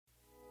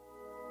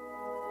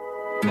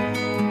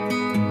Well,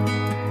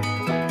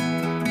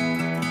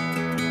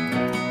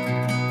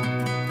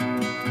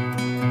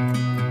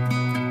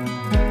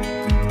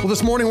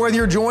 this morning, whether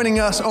you're joining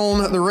us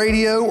on the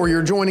radio or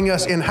you're joining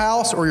us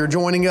in-house or you're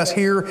joining us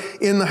here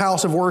in the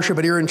house of worship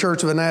at Erin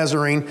Church of the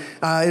Nazarene,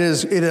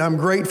 I'm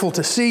grateful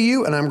to see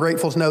you and I'm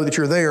grateful to know that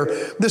you're there.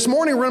 This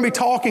morning, we're going to be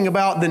talking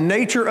about the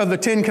nature of the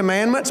Ten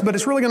Commandments, but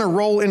it's really going to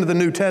roll into the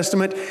New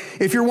Testament.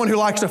 If you're one who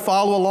likes to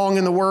follow along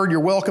in the Word,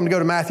 you're welcome to go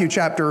to Matthew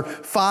chapter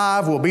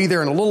 5. We'll be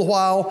there in a little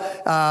while.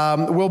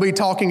 We'll be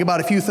talking about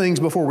a few things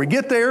before we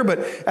get there, but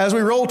as we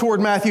roll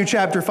toward Matthew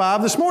chapter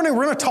 5, this morning,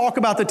 we're going to talk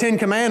about the Ten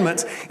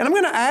Commandments, and I'm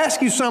going to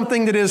ask you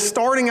something that is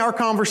starting our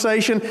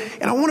conversation,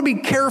 and I want to be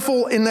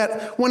careful in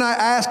that when I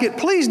ask it,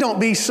 please don't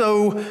be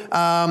so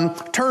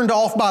turned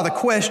off by the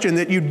question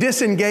that you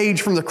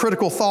disengage from the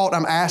critical thought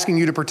I'm asking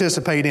you to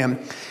participate in.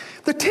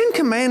 The Ten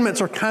Commandments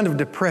are kind of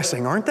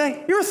depressing, aren't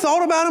they? You ever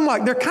thought about them?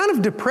 Like, they're kind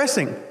of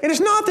depressing. And it's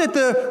not that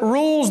the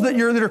rules that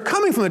are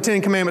coming from the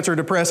Ten Commandments are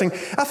depressing.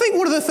 I think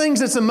one of the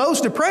things that's the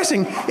most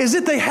depressing is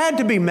that they had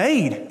to be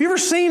made. Have you ever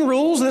seen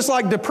rules that's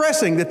like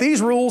depressing, that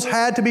these rules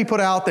had to be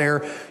put out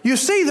there? You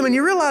see them and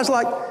you realize,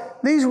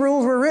 like, these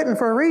rules were written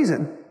for a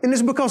reason. And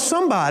it's because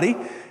somebody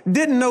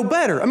didn't know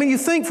better. I mean, you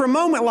think for a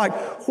moment, like,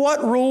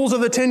 what rules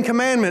of the Ten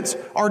Commandments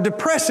are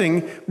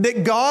depressing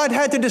that God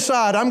had to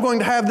decide, I'm going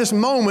to have this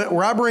moment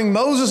where I bring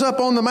Moses up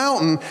on the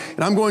mountain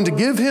and I'm going to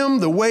give him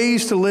the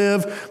ways to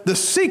live, the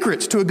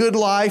secrets to a good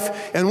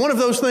life. And one of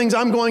those things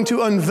I'm going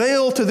to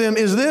unveil to them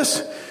is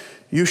this: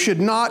 you should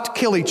not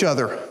kill each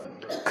other.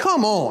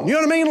 Come on. You know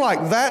what I mean?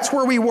 Like, that's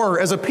where we were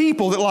as a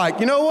people that, like,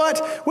 you know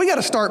what? We got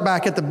to start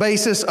back at the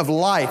basis of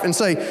life and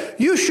say,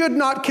 you should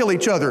not kill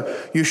each other.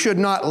 You should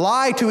not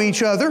lie to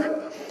each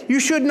other. You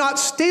should not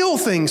steal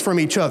things from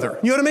each other.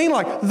 You know what I mean?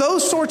 Like,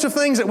 those sorts of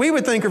things that we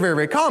would think are very,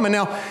 very common.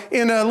 Now,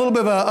 in a little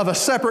bit of a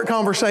separate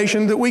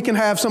conversation that we can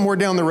have somewhere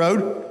down the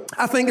road,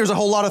 I think there's a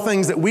whole lot of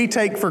things that we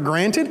take for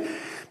granted,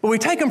 but we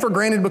take them for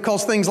granted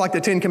because things like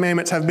the Ten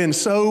Commandments have been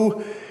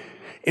so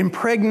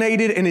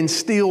impregnated and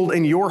instilled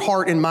in your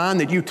heart and mind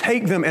that you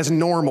take them as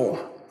normal.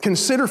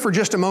 Consider for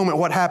just a moment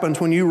what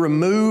happens when you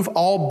remove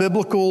all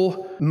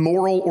biblical,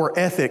 moral, or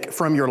ethic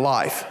from your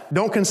life.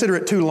 Don't consider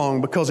it too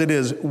long because it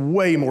is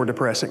way more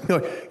depressing.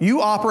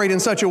 You operate in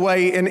such a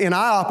way, and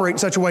I operate in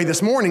such a way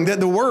this morning, that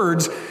the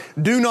words,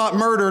 do not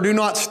murder, do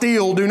not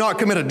steal, do not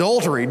commit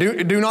adultery,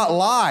 do not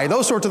lie,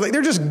 those sorts of things,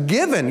 they're just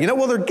given.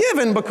 Well, they're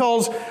given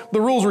because the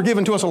rules were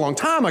given to us a long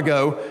time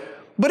ago.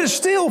 But it's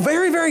still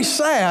very, very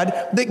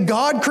sad that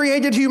God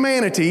created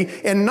humanity,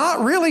 and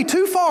not really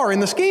too far in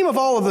the scheme of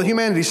all of the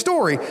humanity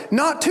story,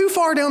 not too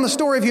far down the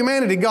story of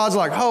humanity, God's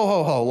like,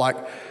 ho, like,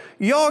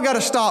 y'all got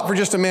to stop for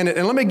just a minute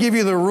and let me give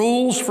you the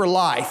rules for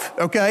life,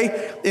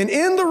 okay? And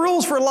in the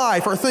rules for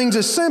life are things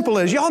as simple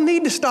as y'all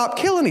need to stop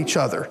killing each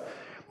other,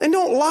 and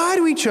don't lie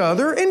to each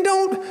other, and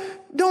don't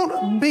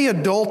be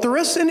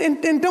adulterous,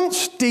 and don't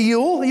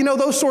steal,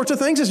 those sorts of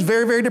things. It's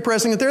very, very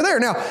depressing that they're there.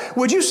 Now,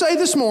 would you say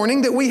this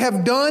morning that we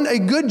have done a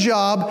good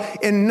job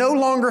in no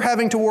longer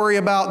having to worry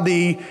about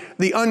the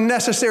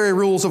unnecessary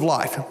rules of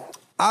life?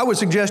 I would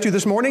suggest to you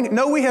this morning,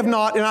 no, we have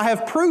not, and I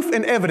have proof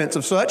and evidence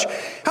of such.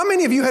 How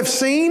many of you have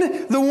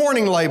seen the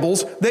warning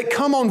labels that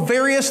come on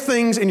various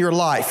things in your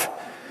life?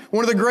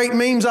 One of the great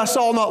memes I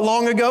saw not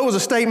long ago was a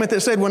statement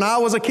that said, when I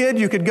was a kid,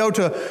 you could go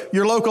to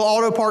your local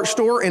auto parts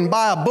store and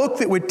buy a book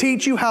that would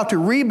teach you how to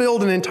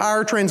rebuild an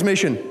entire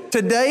transmission.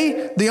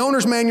 Today, the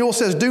owner's manual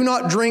says, do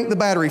not drink the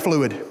battery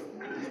fluid.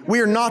 We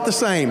are not the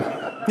same. You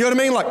know what I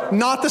mean? Like,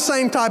 not the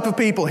same type of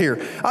people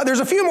here. There's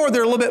a few more that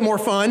are a little bit more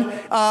fun.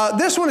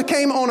 This one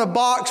came on a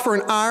box for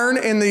an iron,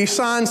 and the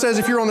sign says,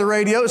 if you're on the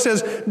radio, it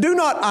says, do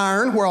not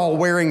iron. We're all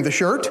wearing the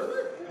shirt.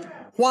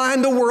 Why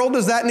in the world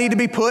does that need to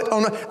be put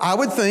on? I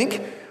would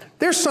think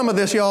there's some of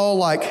this, y'all,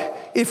 like,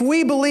 if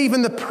we believe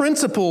in the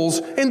principles,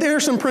 and there are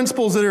some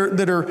principles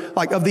that are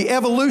like of the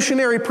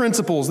evolutionary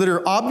principles that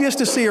are obvious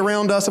to see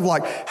around us of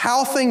like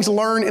how things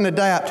learn and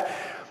adapt.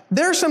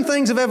 There are some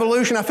things of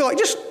evolution, I feel like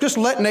just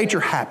let nature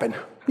happen.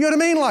 You know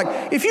what I mean?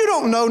 Like, if you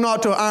don't know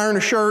not to iron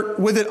a shirt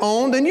with it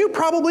on, then you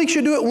probably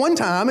should do it one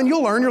time and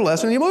you'll learn your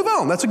lesson and you move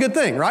on. That's a good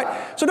thing,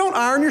 right? So don't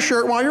iron your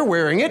shirt while you're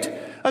wearing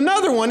it.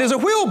 Another one is a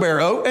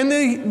wheelbarrow, and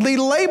the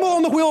label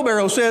on the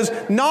wheelbarrow says,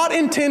 not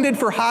intended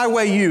for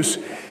highway use.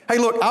 Hey,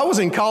 look, I was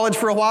in college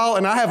for a while,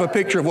 and I have a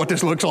picture of what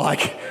this looks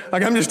like.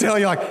 Like, I'm just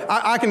telling you,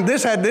 like,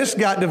 this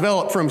got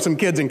developed from some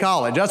kids in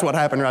college. That's what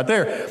happened right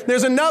there.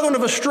 There's another one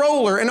of a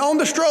stroller, and on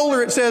the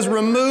stroller it says,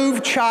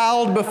 remove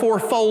child before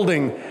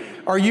folding.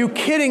 Are you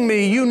kidding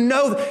me? Y'all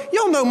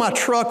know my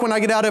truck when I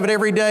get out of it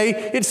every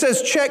day. It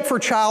says check for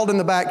child in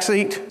the back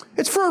seat.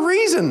 It's for a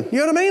reason. You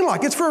know what I mean?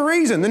 Like, it's for a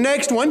reason. The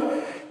next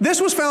one,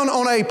 this was found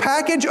on a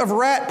package of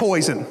rat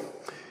poison.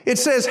 It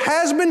says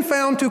has been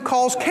found to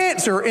cause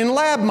cancer in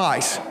lab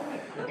mice.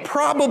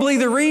 Probably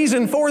the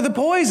reason for the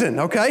poison,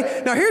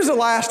 okay? Now here's the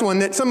last one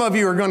that some of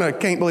you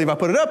can't believe I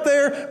put it up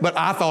there, but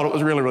I thought it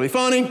was really, really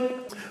funny.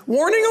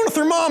 Warning on a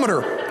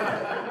thermometer.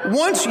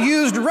 Once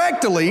used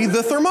rectally,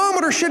 the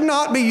thermometer should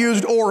not be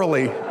used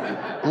orally.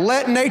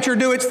 Let nature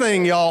do its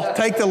thing, y'all.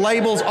 Take the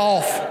labels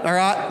off, all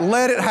right?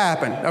 Let it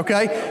happen,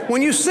 okay?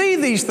 When you see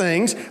these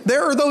things,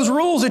 there are those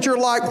rules that you're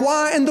like,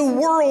 why in the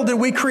world did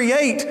we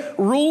create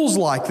rules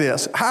like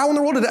this? How in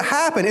the world did it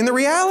happen? And the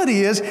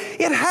reality is,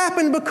 it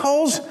happened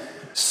because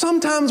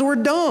sometimes we're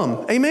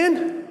dumb.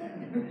 Amen?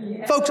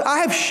 Yeah. Folks, I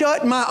have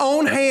shut my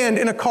own hand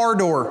in a car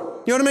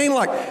door. You know what I mean?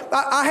 Like,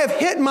 I have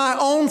hit my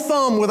own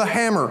thumb with a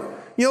hammer.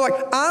 You know,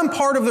 like, I'm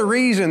part of the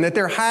reason that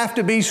there have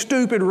to be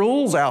stupid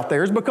rules out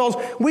there is because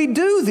we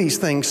do these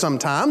things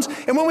sometimes.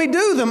 And when we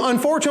do them,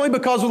 unfortunately,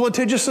 because of the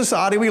litigious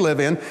society we live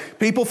in,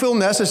 people feel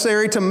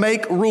necessary to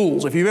make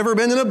rules. If you've ever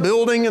been in a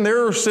building and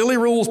there are silly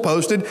rules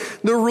posted,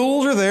 the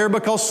rules are there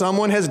because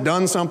someone has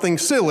done something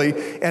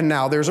silly and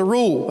now there's a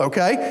rule,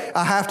 okay?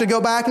 I have to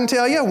go back and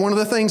tell you, one of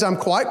the things I'm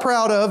quite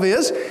proud of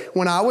is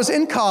when I was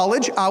in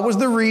college, I was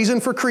the reason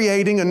for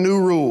creating a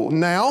new rule.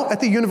 Now, at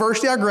the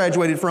university I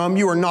graduated from,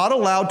 you are not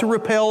allowed to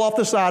rappel off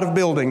the side of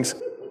buildings.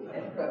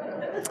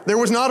 There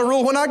was not a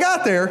rule when I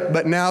got there,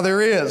 but now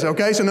there is,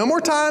 okay? So no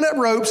more tying up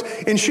ropes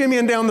and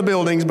shimmying down the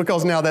buildings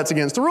because now that's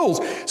against the rules.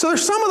 So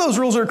there's some of those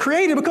rules that are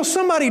created because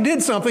somebody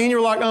did something and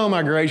you're like, oh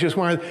my gracious.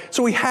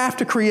 So we have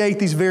to create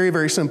these very,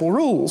 very simple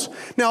rules.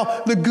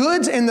 Now, the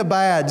goods and the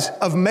bads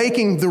of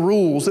making the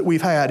rules that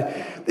we've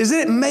had is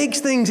that it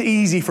makes things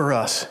easy for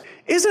us.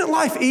 Isn't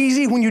life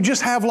easy when you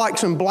just have like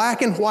some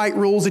black and white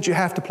rules that you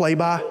have to play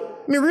by?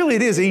 I mean, really,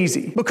 it is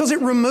easy because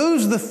it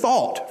removes the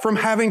thought from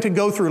having to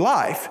go through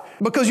life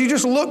because you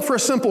just look for a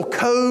simple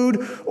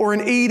code or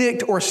an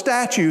edict or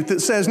statute that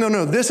says,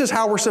 no, this is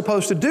how we're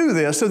supposed to do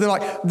this. So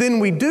then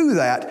we do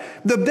that.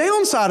 The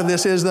downside of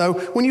this is, though,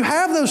 when you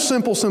have those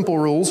simple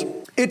rules,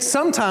 it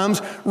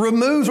sometimes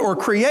removes or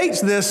creates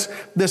this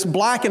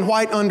black and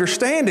white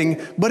understanding,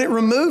 but it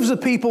removes the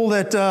people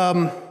that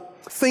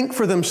think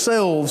for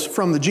themselves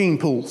from the gene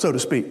pool, so to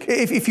speak.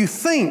 If you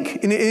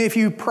think and if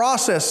you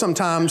process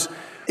sometimes,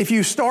 if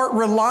you start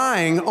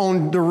relying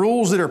on the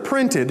rules that are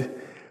printed,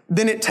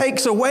 then it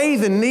takes away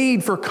the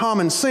need for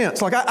common sense.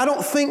 Like, I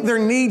don't think there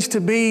needs to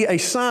be a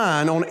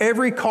sign on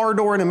every car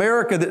door in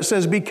America that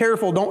says, be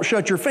careful, don't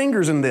shut your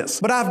fingers in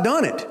this. But I've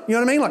done it. You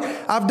know what I mean?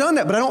 Like, I've done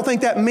that, but I don't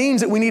think that means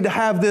that we need to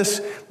have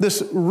this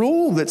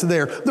rule that's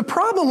there. The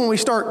problem when we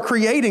start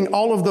creating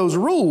all of those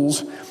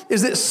rules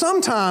is that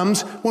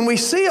sometimes when we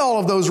see all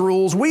of those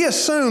rules, we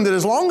assume that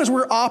as long as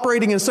we're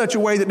operating in such a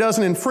way that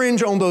doesn't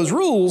infringe on those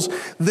rules,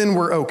 then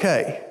we're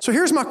okay. So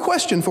here's my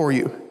question for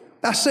you.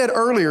 I said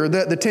earlier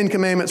that the Ten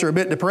Commandments are a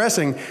bit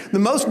depressing. The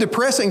most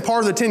depressing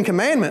part of the Ten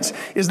Commandments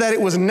is that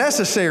it was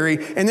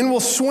necessary, and then we'll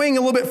swing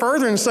a little bit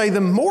further and say the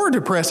more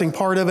depressing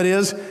part of it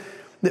is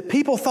that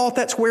people thought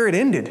that's where it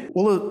ended.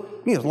 Well,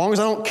 as long as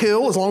I don't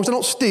kill, as long as I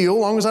don't steal,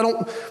 as long as I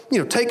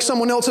don't, take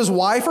someone else's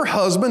wife or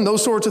husband,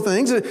 those sorts of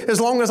things,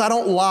 as long as I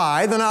don't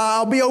lie, then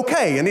I'll be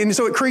okay. And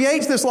so it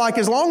creates this like,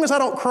 as long as I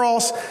don't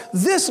cross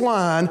this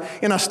line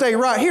and I stay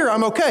right here,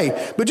 I'm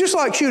okay. But just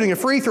like shooting a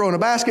free throw in a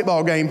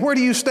basketball game, where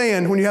do you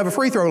stand when you have a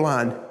free throw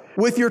line?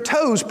 With your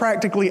toes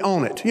practically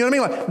on it. You know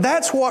what I mean? Like,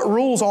 that's what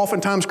rules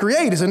oftentimes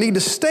create, is a need to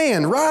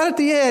stand right at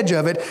the edge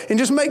of it and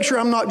just make sure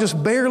I'm not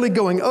just barely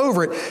going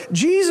over it.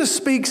 Jesus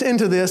speaks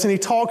into this and he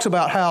talks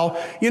about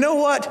how, you know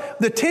what?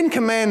 The Ten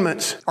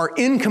Commandments are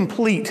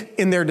incomplete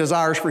in their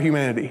desires for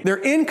humanity. They're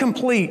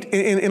incomplete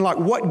in like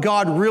what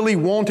God really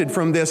wanted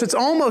from this. It's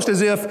almost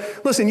as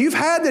if, listen, you've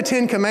had the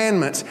Ten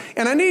Commandments,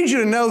 and I need you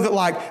to know that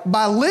like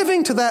by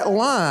living to that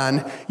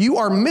line, you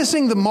are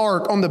missing the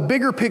mark on the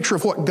bigger picture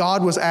of what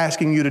God was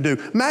asking you to do.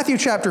 Matthew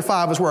chapter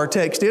 5 is where our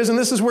text is, and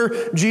this is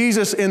where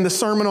Jesus in the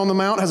Sermon on the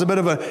Mount has a bit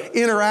of an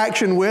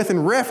interaction with and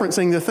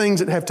referencing the things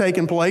that have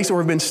taken place or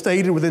have been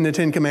stated within the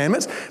Ten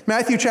Commandments.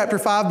 Matthew chapter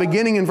 5,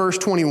 beginning in verse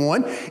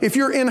 21. If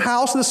you're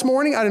in-house this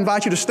morning, I'd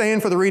invite you to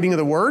stand for the reading of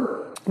the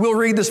Word. We'll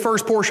read this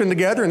first portion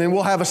together, and then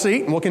we'll have a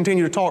seat, and we'll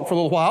continue to talk for a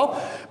little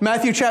while.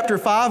 Matthew chapter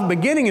 5,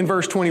 beginning in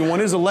verse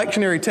 21, is a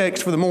lectionary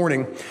text for the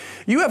morning.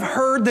 You have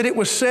heard that it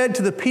was said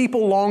to the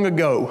people long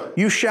ago,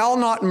 you shall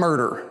not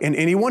murder, and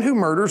anyone who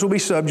murders will be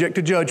subject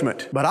to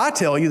judgment. But I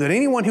tell you that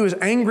anyone who is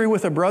angry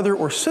with a brother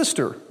or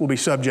sister will be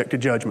subject to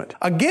judgment.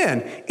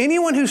 Again,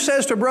 anyone who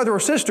says to a brother or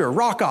sister,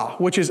 raka,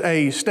 which is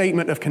a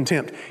statement of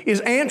contempt,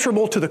 is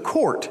answerable to the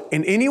court,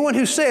 and anyone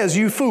who says,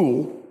 you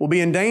fool, will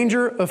be in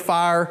danger of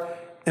fire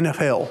and of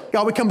hell.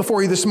 God, we come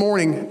before you this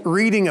morning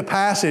reading a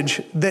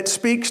passage that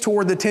speaks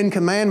toward the Ten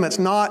Commandments,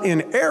 not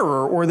in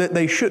error or that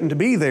they shouldn't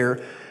be there,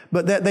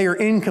 but that they are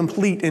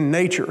incomplete in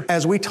nature.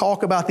 As we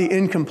talk about the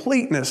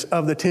incompleteness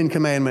of the Ten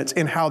Commandments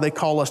and how they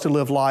call us to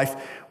live life,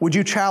 would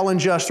you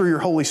challenge us through your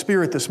Holy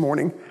Spirit this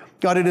morning?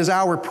 God, it is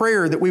our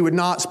prayer that we would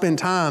not spend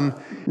time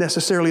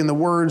necessarily in the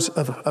words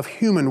of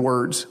human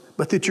words,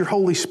 but that your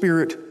Holy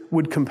Spirit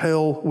would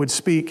compel, would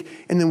speak,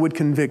 and then would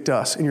convict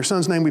us. In your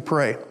Son's name we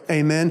pray.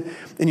 Amen.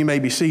 And you may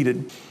be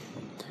seated.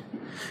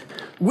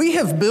 We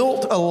have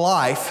built a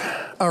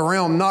life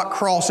around not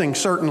crossing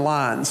certain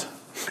lines.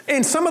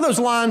 And some of those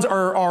lines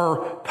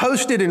are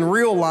posted in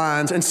real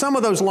lines, and some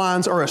of those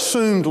lines are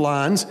assumed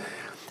lines.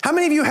 How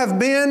many of you have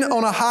been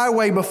on a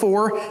highway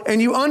before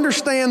and you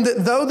understand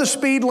that though the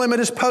speed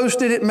limit is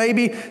posted at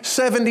maybe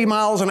 70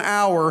 miles an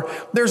hour,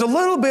 there's a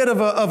little bit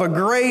of a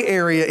gray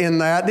area in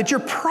that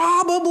you're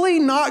probably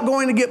not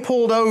going to get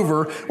pulled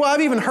over. Well,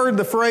 I've even heard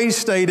the phrase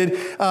stated,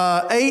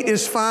 8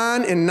 is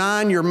fine and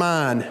 9 you're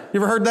mine.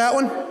 You ever heard that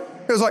one?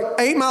 It was like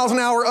 8 miles an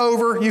hour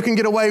over, you can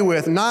get away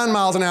with. 9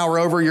 miles an hour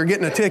over, you're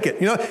getting a ticket.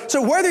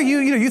 So whether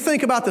you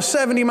think about the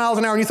 70 miles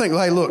an hour and you think,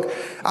 hey, look,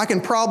 I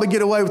can probably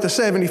get away with the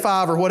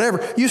 75 or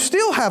whatever, you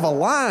still have a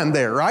line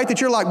there, right?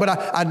 That you're like, but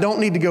I don't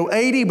need to go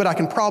 80, but I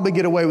can probably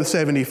get away with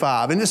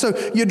 75. And so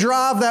you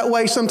drive that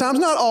way sometimes.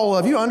 Not all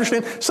of you, I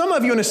understand. Some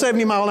of you in a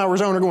 70 mile an hour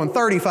zone are going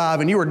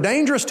 35, and you are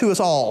dangerous to us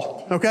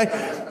all,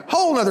 okay?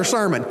 Whole nother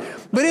sermon.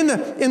 But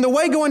in the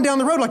way going down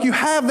the road, like you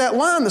have that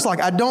line that's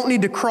like, I don't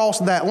need to cross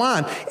that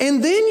line.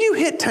 And then you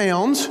hit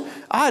towns,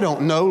 I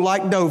don't know,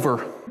 like Dover.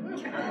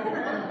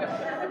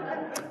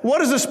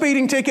 What is a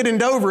speeding ticket in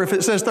Dover if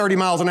it says 30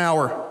 miles an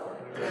hour?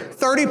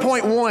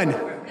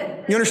 30.1.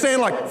 You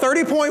understand? Like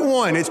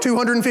 30.1, it's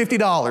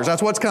 $250.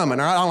 That's what's coming.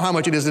 All right? I don't know how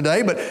much it is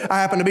today, but I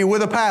happened to be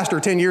with a pastor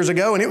 10 years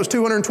ago, and it was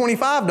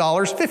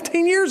 $225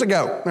 15 years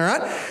ago. All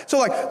right? So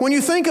like when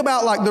you think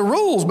about like the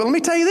rules, but let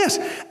me tell you this,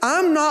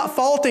 I'm not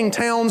faulting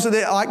towns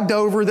that like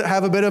Dover that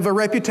have a bit of a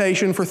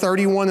reputation for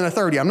 31 and a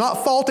 30. I'm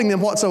not faulting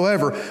them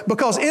whatsoever,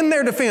 because in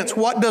their defense,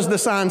 what does the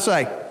sign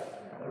say?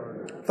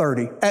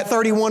 30. At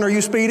 31, are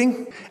you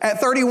speeding?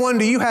 At 31,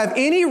 do you have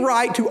any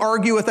right to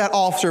argue with that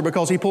officer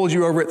because he pulls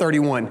you over at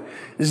 31?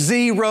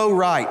 Zero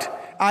right.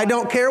 I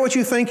don't care what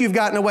you think you've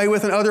gotten away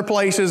with in other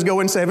places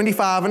going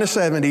 75 and a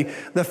 70.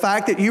 The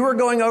fact that you are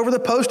going over the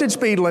posted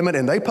speed limit,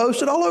 and they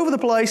post it all over the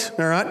place,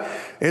 all right?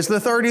 It's the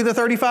 30, the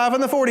 35,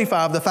 and the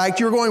 45. The fact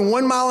you're going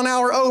 1 mile an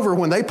hour over,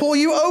 when they pull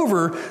you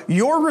over,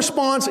 your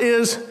response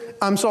is,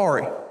 I'm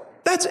sorry.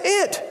 That's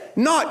it.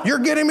 Not, you're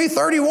getting me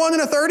 31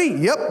 and a 30?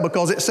 Yep,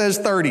 because it says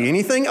 30.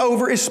 Anything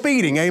over is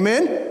speeding.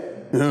 Amen?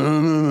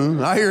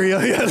 I hear you.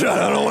 Yes,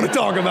 I don't want to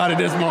talk about it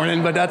this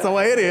morning, but that's the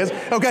way it is.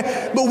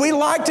 Okay, but we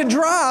like to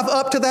drive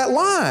up to that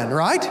line,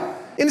 right?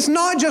 And it's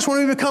not just when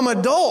we become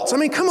adults. I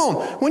mean, come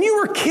on. When you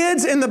were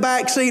kids in the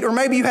back seat, or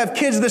maybe you have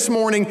kids this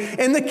morning,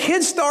 and the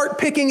kids start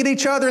picking at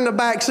each other in the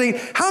back seat,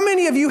 how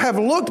many of you have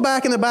looked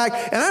back in the back?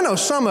 And I know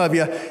some of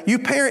you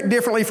parent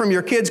differently from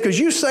your kids because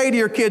you say to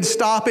your kids,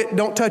 stop it,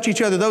 don't touch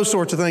each other, those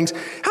sorts of things.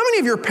 How many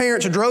of your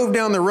parents drove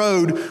down the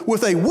road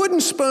with a wooden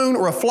spoon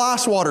or a fly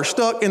swatter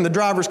stuck in the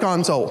driver's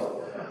console?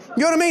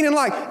 You know what I mean?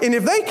 And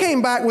if they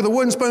came back with a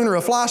wooden spoon or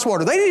a fly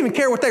swatter, they didn't even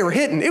care what they were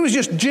hitting. It was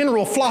just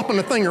general flopping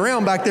the thing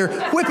around back there,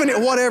 whipping it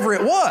whatever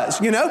it was,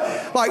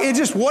 Like it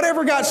just,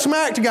 whatever got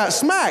smacked, and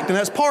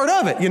that's part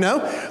of it,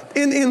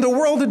 In the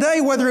world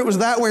today, whether it was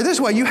that way or this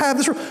way, you have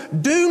this rule.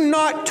 Do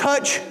not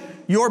touch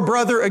your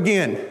brother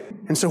again.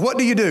 And so what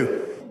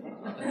do?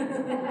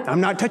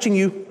 I'm not touching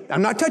you.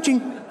 I'm not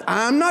touching.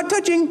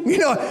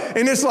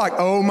 And it's like,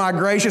 oh my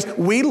gracious,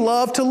 we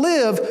love to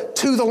live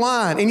to the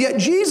line. And yet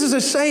Jesus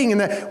is saying,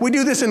 and that we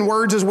do this in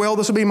words as well.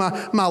 This will be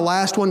my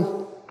last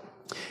one.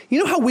 You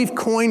know how we've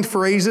coined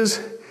phrases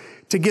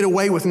to get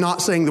away with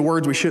not saying the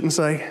words we shouldn't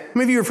say? How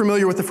many of you are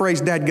familiar with the phrase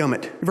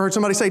dadgummit? You've heard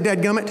somebody say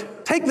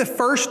dadgummit? Take the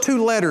first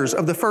 2 letters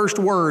of the first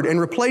word and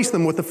replace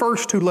them with the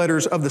first 2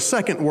 letters of the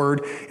second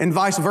word, and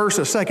vice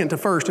versa, second to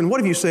first. And what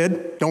have you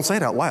said? Don't say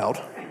it out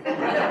loud.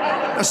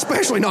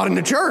 Especially not in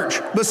the church.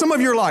 But some of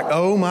you are like,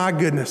 oh my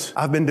goodness,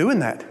 I've been doing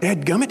that.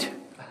 Dadgummit.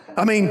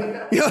 I mean,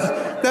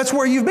 yeah, that's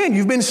where you've been.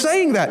 You've been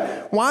saying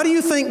that. Why do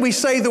you think we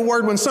say the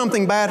word when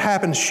something bad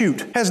happens,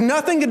 shoot? Has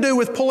nothing to do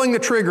with pulling the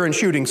trigger and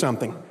shooting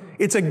something.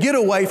 It's a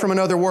getaway from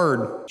another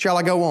word. Shall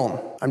I go on?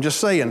 I'm just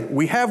saying,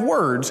 we have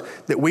words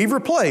that we've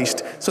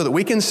replaced so that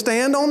we can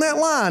stand on that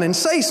line and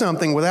say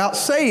something without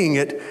saying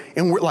it.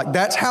 And we're like,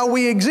 that's how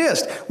we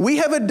exist. We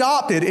have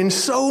adopted in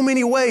so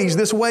many ways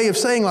this way of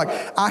saying like,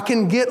 I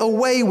can get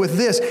away with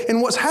this.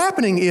 And what's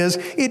happening is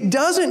it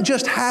doesn't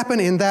just happen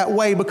in that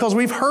way because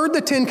we've heard the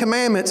 10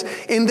 Commandments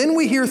and then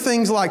we hear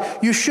things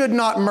like, you should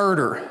not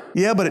murder.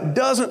 Yeah, but it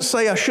doesn't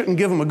say I shouldn't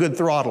give them a good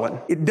throttling.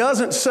 It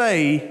doesn't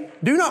say,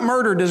 do not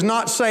murder does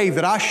not say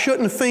that I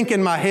shouldn't think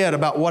in my head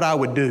about what I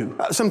would do.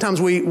 Sometimes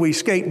we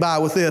skate by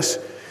with this,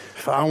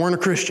 if I weren't a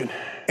Christian.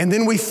 And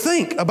then we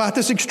think about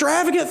this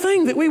extravagant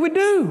thing that we would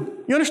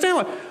do. You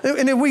understand?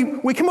 And then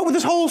we come up with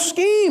this whole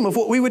scheme of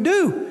what we would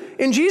do.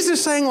 And Jesus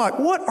is saying like,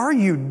 what are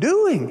you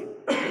doing?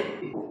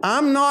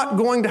 I'm not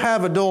going to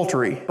have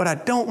adultery, but I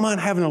don't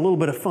mind having a little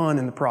bit of fun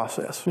in the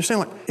process.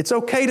 Understand? Like, it's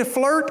okay to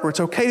flirt or it's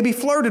okay to be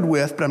flirted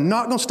with, but I'm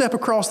not going to step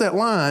across that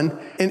line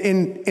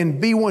and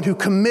be one who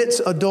commits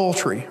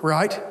adultery,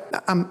 right?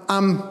 I'm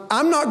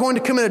not going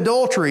to commit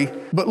adultery,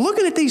 but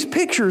looking at these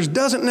pictures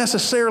doesn't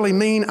necessarily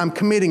mean I'm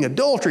committing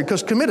adultery,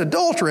 because commit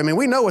adultery, I mean,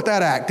 we know what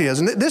that act is,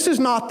 and this is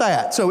not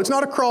that. So it's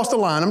not across the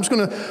line. I'm just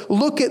going to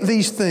look at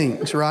these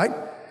things, right?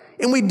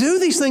 And we do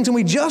these things and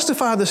we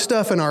justify this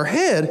stuff in our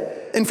head.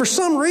 And for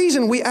some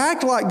reason, we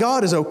act like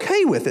God is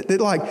okay with it.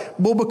 That like,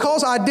 well,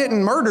 because I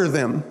didn't murder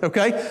them,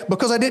 okay?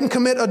 Because I didn't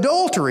commit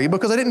adultery,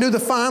 because I didn't do the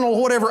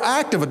final whatever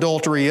act of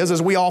adultery is,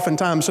 as we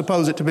oftentimes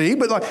suppose it to be.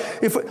 But like,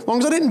 as long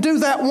as I didn't do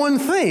that one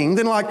thing,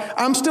 then like,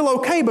 I'm still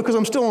okay because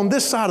I'm still on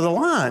this side of the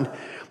line.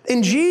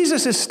 And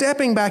Jesus is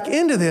stepping back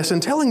into this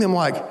and telling them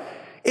like,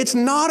 it's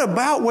not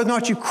about whether or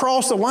not you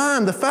cross the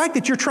line. The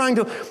fact you're trying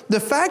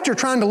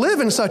to live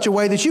in such a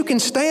way that you can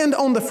stand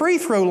on the free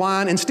throw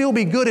line and still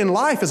be good in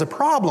life is a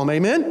problem.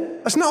 Amen?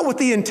 That's not what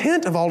the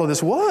intent of all of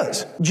this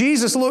was.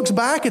 Jesus looks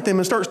back at them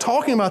and starts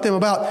talking about them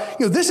about,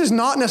 this is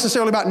not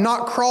necessarily about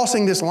not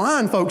crossing this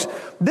line, folks.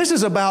 This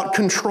is about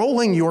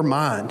controlling your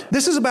mind.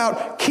 This is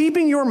about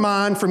keeping your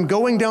mind from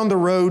going down the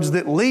roads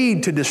that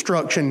lead to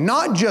destruction,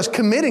 not just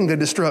committing the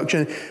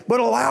destruction, but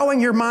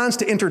allowing your minds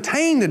to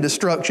entertain the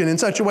destruction in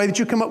such a way that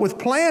you come up with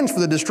plans for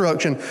the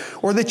destruction,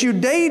 or that you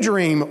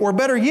daydream, or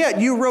better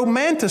yet, you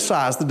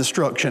romanticize the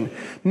destruction,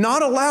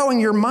 not allowing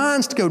your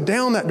minds to go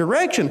down that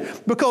direction.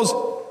 Because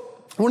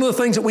one of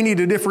the things that we need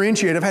to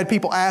differentiate, I've had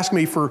people ask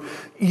me for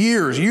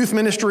years, youth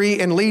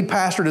ministry and lead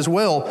pastored as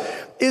well,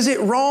 is it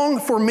wrong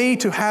for me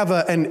to have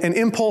an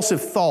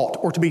impulsive thought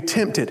or to be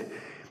tempted?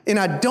 And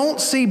I don't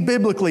see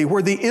biblically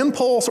where the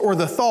impulse or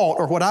the thought,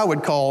 or what I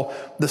would call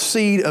the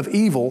seed of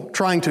evil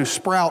trying to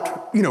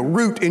sprout,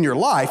 root in your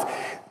life,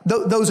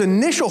 those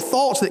initial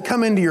thoughts that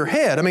come into your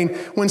head. I mean,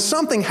 when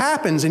something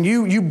happens and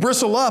you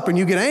bristle up and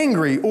you get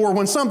angry, or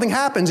when something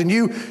happens and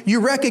you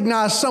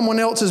recognize someone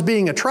else as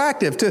being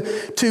attractive,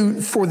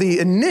 for the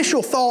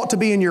initial thought to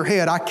be in your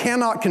head, I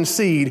cannot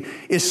concede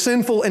is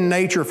sinful in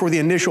nature for the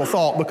initial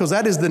thought, because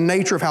that is the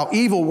nature of how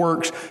evil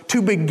works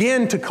to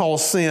begin to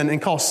cause sin and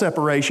cause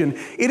separation.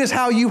 It is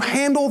how you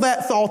handle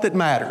that thought that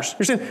matters.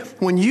 You're saying,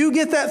 when you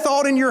get that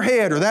thought in your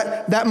head, or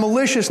that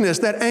maliciousness,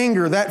 that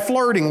anger, that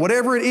flirting,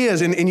 whatever it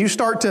is, and you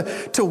start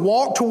to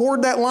walk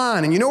toward that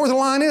line, and you know where the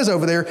line is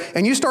over there,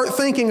 and you start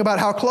thinking about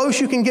how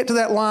close you can get to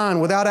that line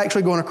without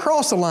actually going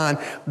across the line,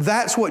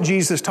 that's what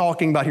Jesus is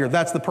talking about here.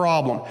 That's the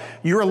problem.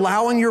 You're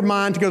allowing your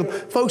mind to go.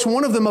 Folks,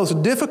 one of the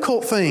most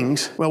difficult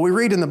things, we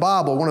read in the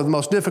Bible, one of the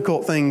most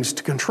difficult things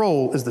to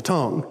control is the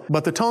tongue.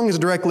 But the tongue is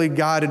directly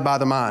guided by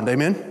the mind.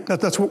 Amen?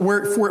 That's where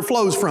it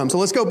flows from. So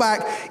let's go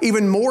back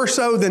even more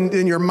so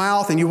than your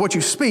mouth and what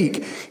you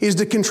speak, is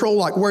to control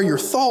like where your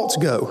thoughts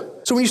go.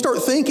 So when you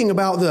start thinking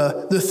about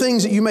the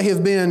things that you may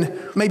have been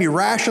maybe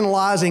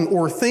rationalizing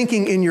or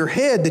thinking in your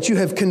head, that you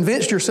have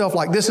convinced yourself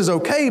like this is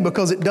okay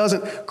because it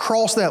doesn't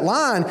cross that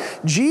line,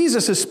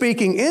 Jesus is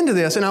speaking into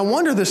this. And I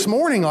wonder this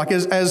morning, like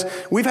as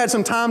we've had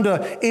some time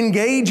to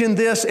engage in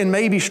this and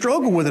maybe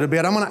struggle with it a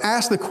bit, I'm going to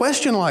ask the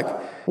question like,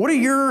 what are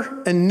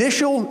your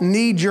initial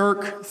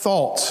knee-jerk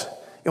thoughts?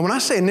 And when I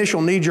say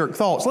initial knee-jerk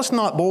thoughts, let's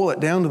not boil it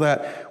down to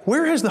that.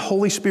 Where has the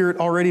Holy Spirit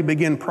already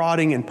begun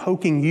prodding and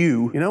poking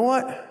you? You know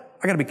what?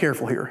 I got to be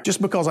careful here. Just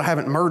because I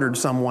haven't murdered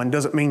someone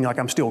doesn't mean like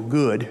I'm still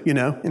good,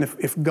 And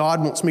if God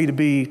wants me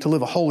to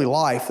live a holy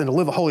life, then to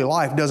live a holy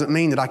life doesn't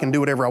mean that I can do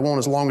whatever I want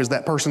as long as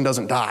that person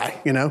doesn't die,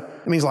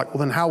 It means like, well,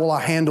 then how will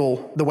I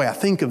handle the way I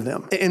think of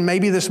them? And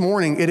maybe this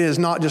morning it is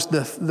not just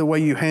the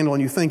way you handle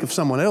and you think of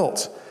someone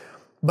else,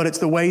 but it's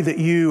the way that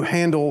you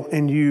handle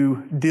and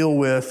you deal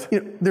with.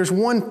 There's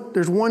one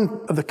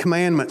of the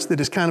commandments that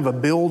is kind of a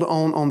build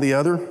on the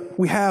other.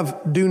 We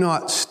have do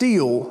not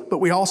steal, but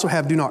we also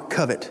have do not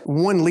covet.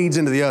 One leads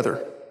into the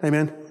other.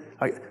 Amen?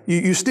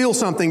 You steal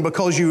something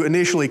because you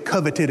initially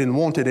coveted and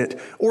wanted it,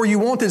 or you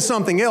wanted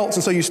something else,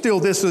 and so you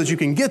steal this so that you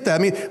can get that.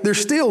 I mean, there's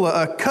still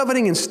a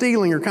coveting and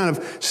stealing are kind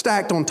of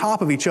stacked on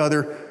top of each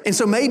other. And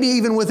so maybe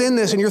even within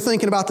this, and you're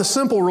thinking about the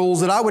simple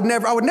rules that I would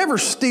never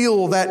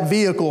steal that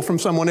vehicle from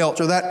someone else,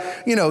 or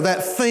that,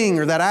 that thing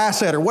or that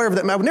asset or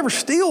whatever I would never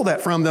steal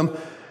that from them.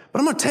 But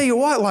I'm going to tell you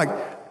what, like,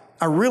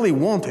 I really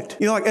want it.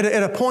 Like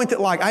at a point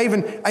that like I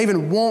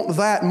even want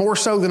that more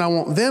so than I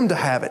want them to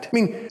have it. I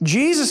mean,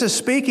 Jesus is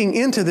speaking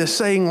into this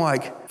saying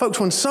like, folks,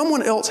 when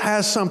someone else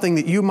has something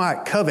that you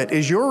might covet,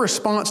 is your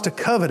response to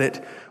covet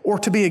it or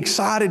to be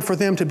excited for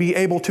them to be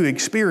able to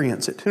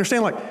experience it?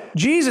 Understand, like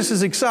Jesus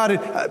is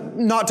excited,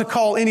 not to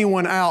call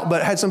anyone out,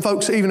 but had some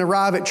folks even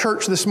arrive at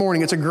church this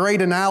morning. It's a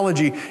great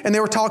analogy. And they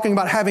were talking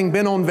about having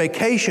been on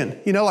vacation,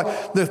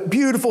 like the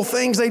beautiful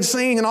things they'd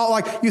seen and all.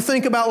 Like you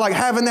think about like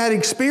having that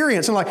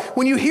experience. And like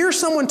when you hear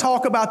someone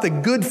talk about the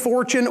good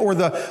fortune or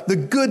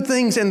the good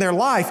things in their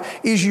life,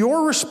 is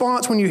your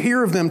response when you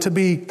hear of them to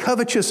be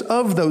covetous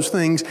of those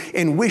things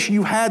and wish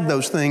you had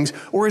those things?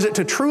 Or is it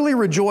to truly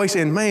rejoice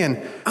in,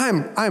 man,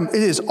 it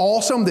is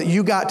awesome that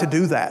you got to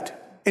do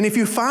that. And if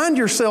you find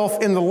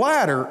yourself in the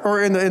latter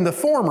or in the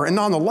former and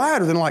not on the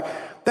latter, then like,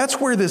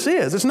 that's where this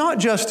is. It's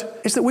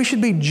that we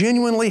should be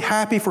genuinely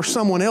happy for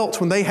someone else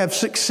when they have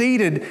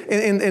succeeded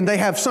and they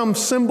have some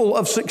symbol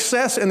of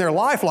success in their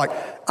life. Like,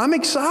 I'm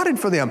excited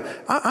for them.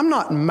 I'm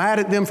not mad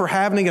at them for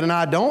having it and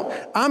I don't.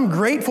 I'm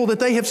grateful that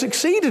they have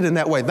succeeded in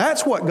that way.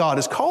 That's what God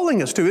is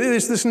calling us to. It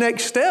is this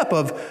next step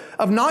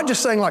of not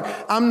just saying like,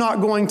 I'm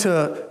not going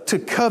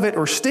to covet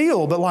or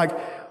steal, but like,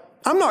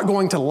 I'm not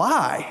going to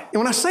lie.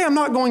 And when I say I'm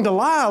not going to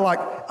lie, like,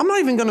 I'm not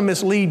even going to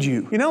mislead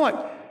you. Like,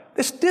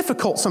 it's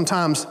difficult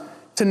sometimes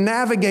to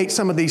navigate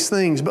some of these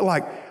things, but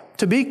like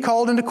to be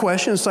called into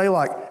question and say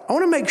like, I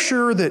want to make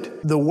sure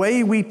that the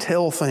way we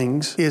tell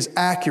things is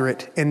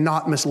accurate and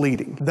not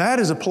misleading. That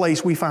is a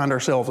place we find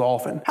ourselves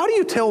often. How do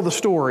you tell the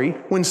story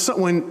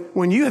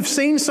when you have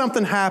seen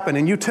something happen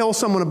and you tell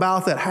someone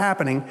about that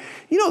happening?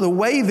 You know, the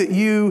way that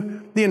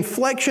the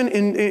inflection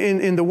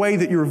in the way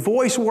that your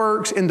voice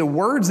works, in the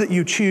words that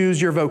you choose,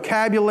 your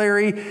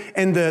vocabulary,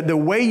 and the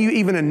way you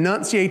even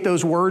enunciate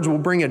those words will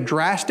bring a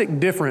drastic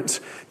difference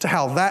to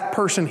how that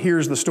person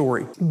hears the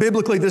story.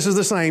 Biblically, this is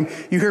the same.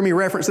 You hear me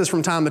reference this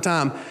from time to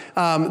time.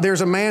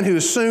 There's a man who,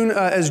 as soon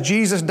as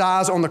Jesus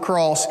dies on the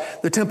cross,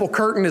 the temple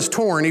curtain is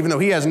torn, even though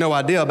he has no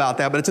idea about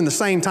that, but it's in the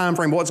same time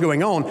frame what's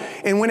going on.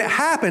 And when it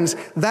happens,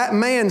 that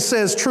man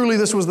says, truly,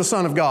 this was the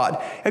Son of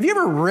God. Have you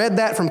ever read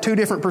that from two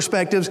different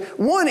perspectives?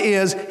 One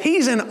is,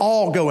 he's in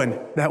awe going,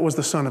 that was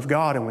the Son of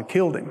God and we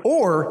killed him.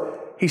 Or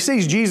he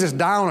sees Jesus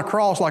die on a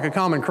cross like a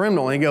common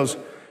criminal and he goes,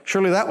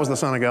 surely that was the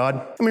Son of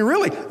God. I mean,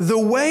 really, the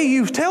way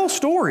you tell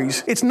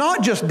stories, it's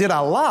not just did I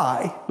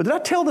lie, but did I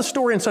tell the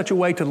story in such a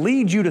way to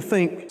lead you to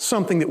think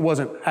something that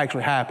wasn't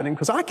actually happening?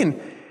 Because I can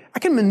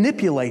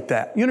manipulate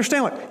that. You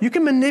understand? Like, you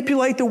can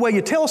manipulate the way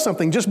you tell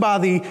something just by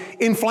the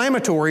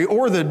inflammatory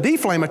or the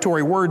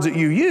deflammatory words that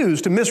you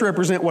use to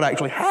misrepresent what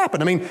actually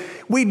happened. I mean,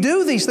 we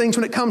do these things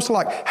when it comes to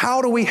like,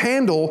 how do we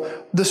handle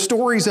the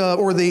stories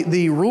or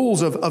the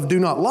rules of do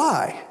not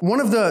lie? One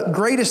of the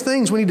greatest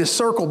things we need to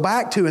circle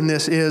back to in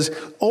this is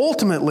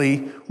ultimately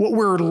what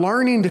we're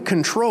learning to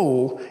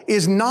control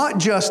is not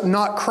just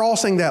not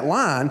crossing that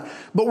line,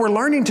 but we're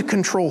learning to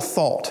control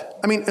thought.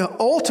 I mean,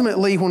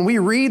 ultimately, when we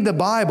read the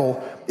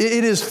Bible,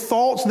 it is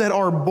thoughts that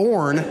are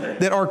born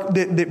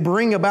that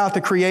bring about the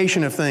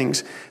creation of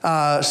things.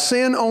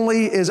 Sin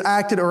only is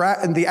acted,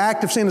 the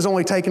act of sin is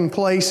only taking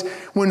place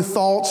when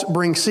thoughts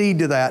bring seed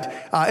to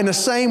that. In the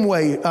same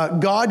way,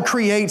 God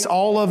creates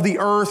all of the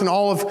earth and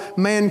all of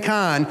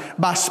mankind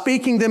by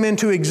speaking them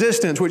into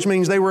existence, which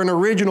means they were an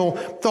original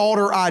thought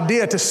or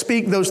idea to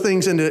speak those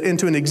things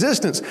into an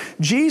existence.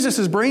 Jesus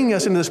is bringing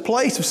us into this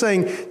place of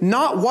saying,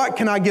 not what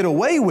can I get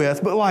away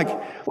with, but like,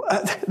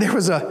 there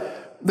was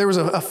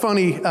a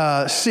funny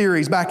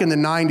series back in the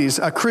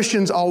 90s.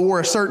 Christians all wore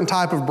a certain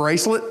type of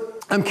bracelet.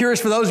 I'm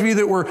curious, for those of you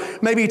that were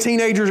maybe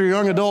teenagers or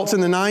young adults in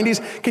the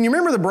 90s, can you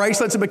remember the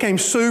bracelets that became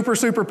super,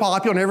 super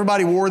popular and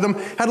everybody wore them?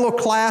 Had a little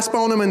clasp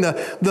on them and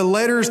the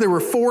letters, there were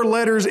 4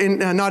 letters,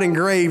 not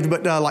engraved,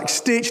 but like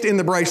stitched in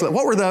the bracelet.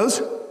 What were those?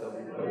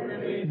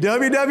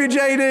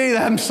 WWJD.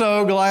 I'm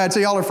so glad. So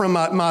y'all are from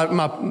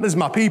this is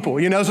my people,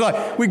 you know. So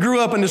like we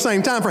grew up in the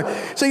same time frame.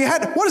 So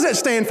what does that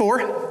stand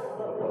for?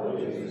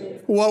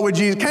 What would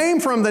Jesus? Came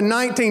from the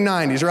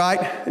 1990s,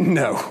 right?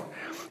 No.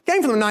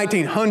 Came from the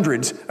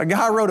 1900s. A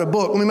guy wrote a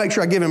book. Let me make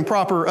sure I give him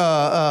proper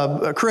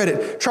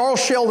credit.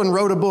 Charles Sheldon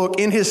wrote a book,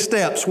 In His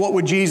Steps, What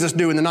Would Jesus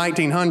Do in the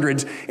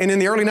 1900s? And in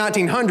the early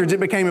 1900s,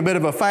 it became a bit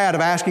of a fad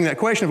of asking that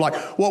question of like,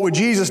 what would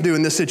Jesus do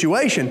in this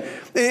situation?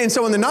 And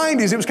so in the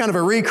 90s, it was kind of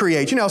a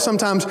recreate. You know,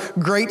 sometimes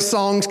great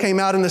songs came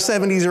out in the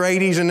 70s or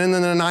 80s, and then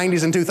in the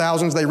 90s and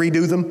 2000s, they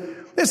redo them.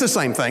 It's the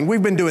same thing.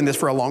 We've been doing this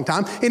for a long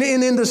time. And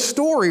in the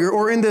story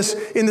or in this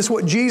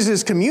what Jesus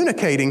is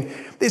communicating,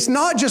 it's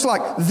not just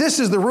like this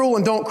is the rule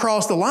and don't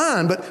cross the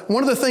line, but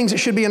one of the things that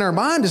should be in our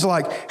mind is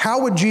like,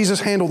 how would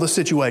Jesus handle this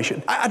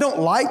situation? I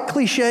don't like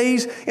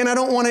cliches, and I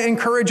don't want to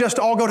encourage us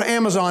to all go to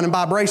Amazon and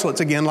buy bracelets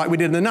again like we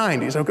did in the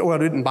 90s. Okay, well,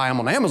 I didn't buy them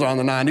on Amazon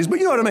in the 90s, but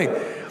you know what I mean.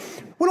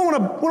 We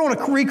don't want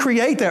to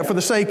recreate that for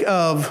the sake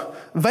of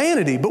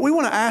vanity, but we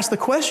want to ask the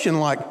question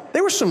like,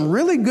 there was some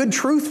really good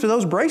truth to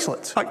those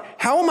bracelets. Like,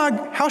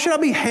 how should I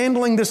be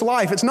handling this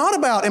life? It's not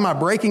about, am I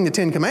breaking the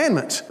 10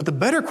 Commandments? But the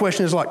better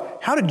question is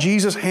like, how did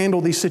Jesus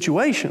handle these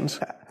situations?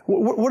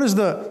 What is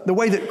the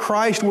way that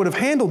Christ would have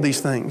handled these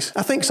things?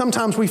 I think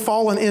sometimes we've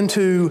fallen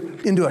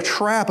into a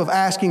trap of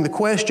asking the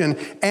question,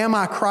 am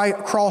I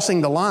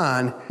crossing the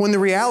line? When the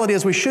reality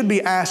is we should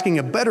be asking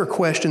a better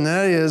question,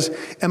 that is,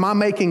 am I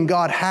making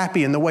God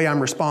happy in the way I'm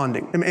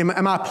responding?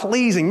 Am I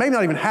pleasing? Maybe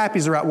not even happy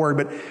is the right word,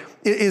 but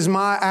is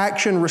my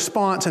action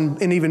response,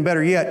 and even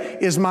better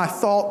yet, is my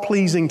thought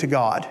pleasing to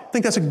God? I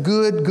think that's a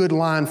good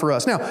line for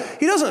us. Now,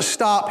 he doesn't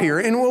stop here,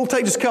 and we'll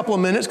take just a couple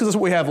of minutes because that's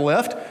what we have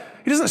left.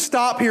 He doesn't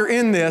stop here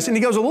in this, and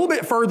he goes a little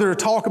bit further to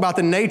talk about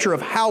the nature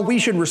of how we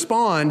should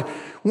respond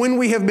when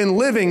we have been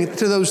living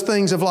to those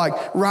things of like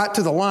right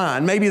to the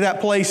line. Maybe that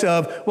place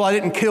of, well, I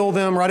didn't kill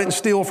them, or I didn't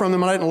steal from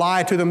them, I didn't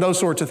lie to them, those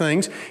sorts of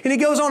things. And he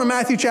goes on in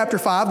Matthew chapter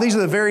 5. These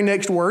are the very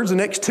next words, the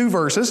next 2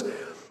 verses.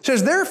 It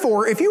says,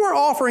 therefore, if you are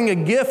offering a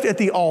gift at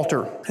the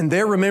altar, and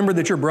there remember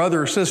that your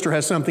brother or sister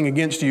has something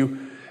against you,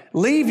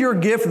 leave your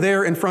gift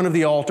there in front of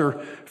the altar.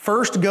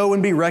 First go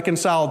and be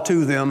reconciled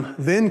to them,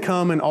 then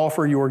come and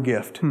offer your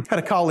gift. I had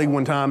a colleague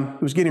one time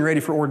who was getting ready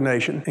for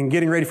ordination, and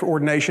getting ready for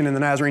ordination in the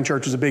Nazarene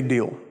Church is a big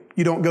deal.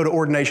 You don't go to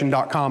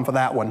ordination.com for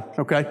that one,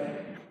 okay?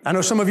 I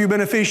know some of you have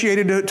been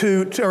officiated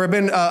or have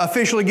been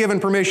officially given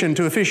permission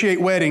to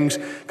officiate weddings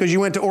because you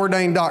went to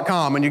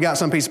ordain.com and you got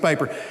some piece of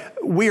paper.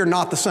 We are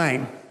not the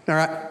same. All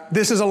right.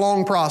 This is a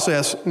long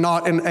process,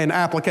 not an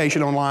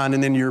application online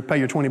and then you pay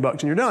your $20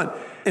 and you're done.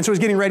 And so he's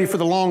getting ready for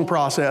the long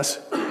process.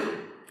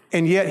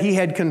 And yet he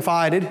had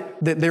confided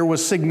that there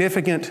was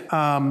significant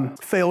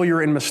failure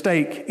and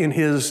mistake in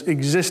his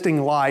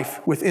existing life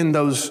within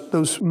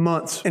those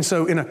months. And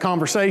so in a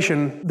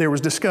conversation, there was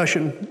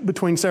discussion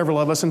between several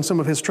of us and some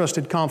of his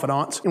trusted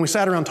confidants. And we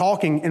sat around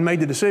talking and made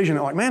the decision,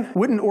 like, man,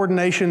 wouldn't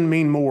ordination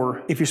mean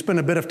more if you spent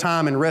a bit of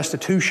time in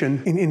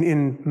restitution,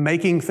 in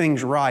making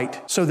things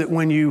right, so that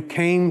when you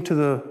came to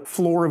the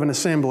floor of an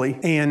assembly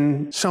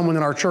and someone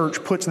in our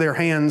church puts their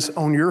hands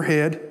on your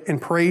head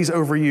and prays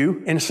over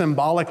you and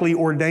symbolically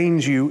ordains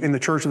you in the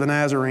Church of the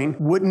Nazarene,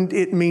 wouldn't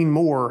it mean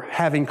more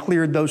having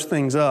cleared those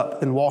things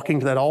up than walking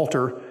to that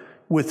altar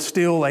with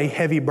still a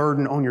heavy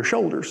burden on your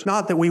shoulders?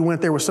 Not that we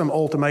went there with some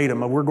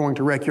ultimatum of we're going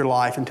to wreck your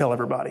life and tell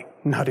everybody.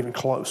 Not even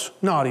close.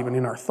 Not even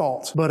in our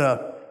thoughts.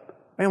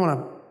 But man,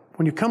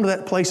 when you come to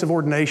that place of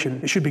ordination,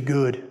 it should be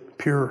good,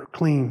 pure,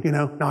 clean,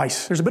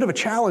 nice. There's a bit of a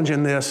challenge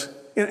in this.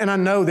 And I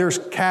know there's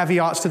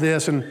caveats to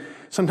this, and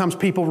sometimes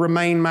people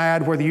remain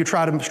mad whether you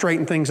try to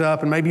straighten things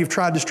up, and maybe you've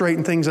tried to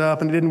straighten things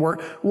up and it didn't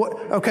work.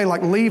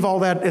 Leave all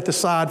that at the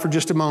side for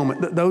just a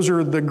moment. Those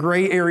are the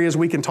gray areas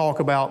we can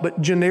talk about.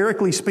 But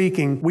generically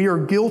speaking, we are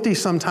guilty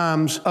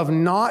sometimes of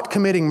not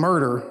committing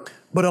murder,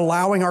 but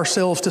allowing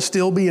ourselves to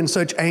still be in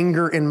such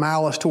anger and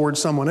malice towards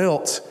someone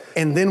else.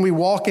 And then we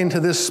walk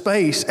into this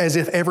space as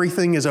if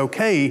everything is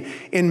okay.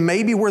 And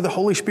maybe where the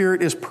Holy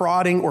Spirit is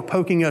prodding or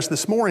poking us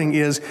this morning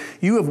is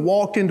you have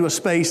walked into a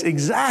space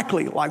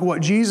exactly like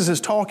what Jesus is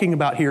talking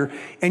about here.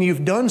 And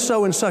you've done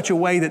so in such a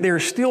way that there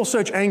is still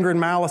such anger and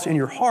malice in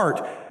your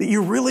heart that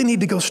you really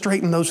need to go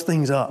straighten those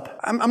things up.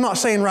 I'm not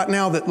saying right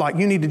now that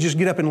you need to just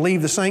get up and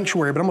leave the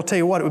sanctuary, but I'm going to tell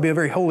you what, it would be a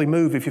very holy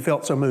move if you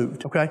felt so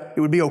moved, okay? It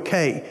would be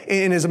okay.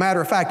 And as a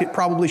matter of fact, it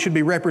probably should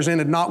be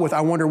represented not with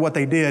I wonder what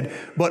they did,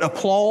 but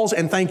applause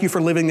and thank you for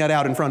living that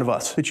out in front of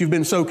us, that you've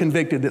been so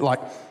convicted that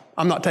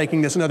I'm not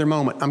taking this another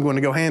moment. I'm going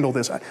to go handle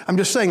this. I'm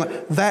just saying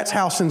that's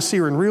how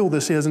sincere and real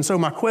this is. And so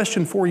my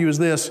question for you is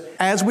this.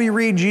 As we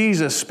read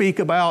Jesus speak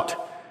about,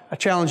 I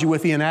challenge you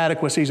with the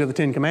inadequacies of the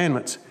Ten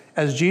Commandments,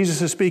 as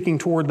Jesus is speaking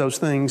toward those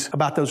things,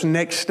 about those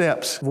next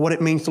steps of what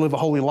it means to live a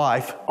holy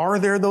life, are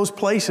there those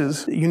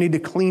places that you need to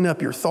clean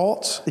up your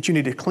thoughts, that you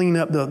need to clean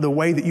up the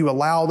way that you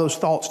allow those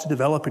thoughts to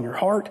develop in your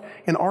heart?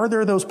 And are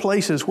there those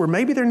places where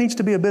maybe there needs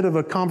to be a bit of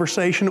a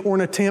conversation or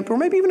an attempt, or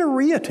maybe even a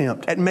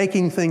reattempt at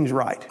making things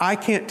right? I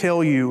can't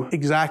tell you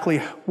exactly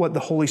what the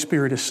Holy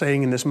Spirit is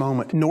saying in this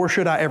moment, nor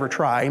should I ever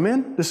try.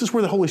 Amen? This is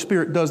where the Holy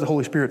Spirit does the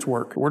Holy Spirit's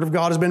work. The Word of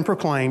God has been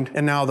proclaimed,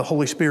 and now the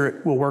Holy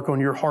Spirit will work on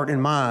your heart and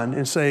mind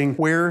and saying,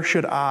 where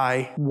should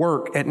I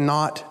work at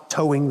not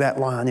towing that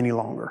line any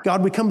longer?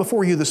 God, we come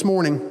before you this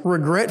morning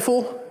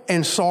regretful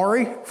and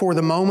sorry for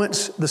the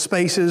moments, the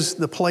spaces,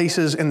 the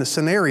places, and the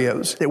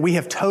scenarios that we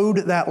have towed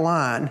that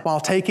line while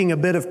taking a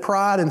bit of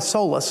pride and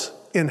solace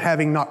in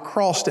having not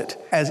crossed it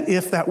as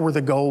if that were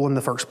the goal in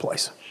the first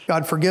place.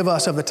 God, forgive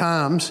us of the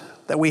times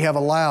that we have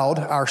allowed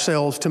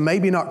ourselves to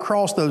maybe not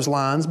cross those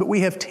lines, but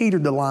we have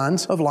teetered the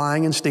lines of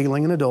lying and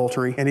stealing and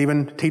adultery, and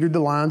even teetered the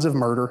lines of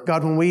murder.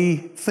 God, when we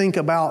think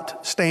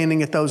about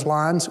standing at those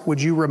lines,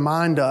 would you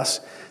remind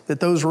us that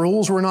those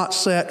rules were not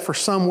set for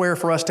somewhere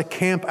for us to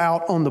camp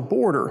out on the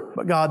border,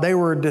 but God, they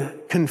were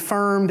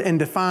confirmed and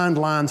defined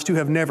lines to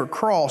have never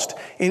crossed,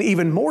 and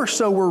even more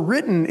so were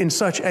written in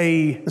such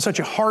a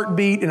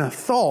heartbeat and a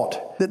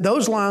thought that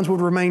those lines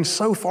would remain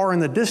so far in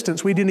the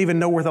distance we didn't even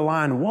know where the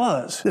line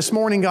was. This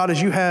morning, God,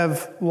 as you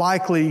have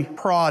likely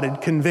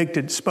prodded,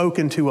 convicted,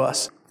 spoken to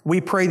us,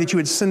 we pray that you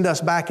would send us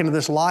back into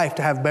this life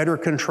to have better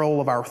control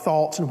of our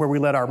thoughts and where we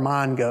let our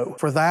mind go.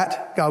 For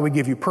that, God, we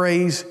give you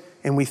praise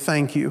and we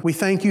thank you. We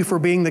thank you for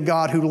being the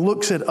God who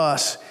looks at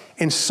us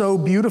and so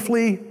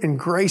beautifully and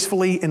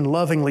gracefully and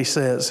lovingly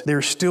says,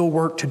 there's still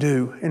work to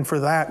do. And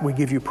for that, we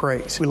give you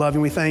praise. We love you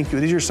and we thank you.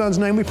 It is your Son's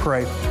name we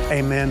pray.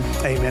 Amen.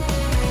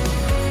 Amen.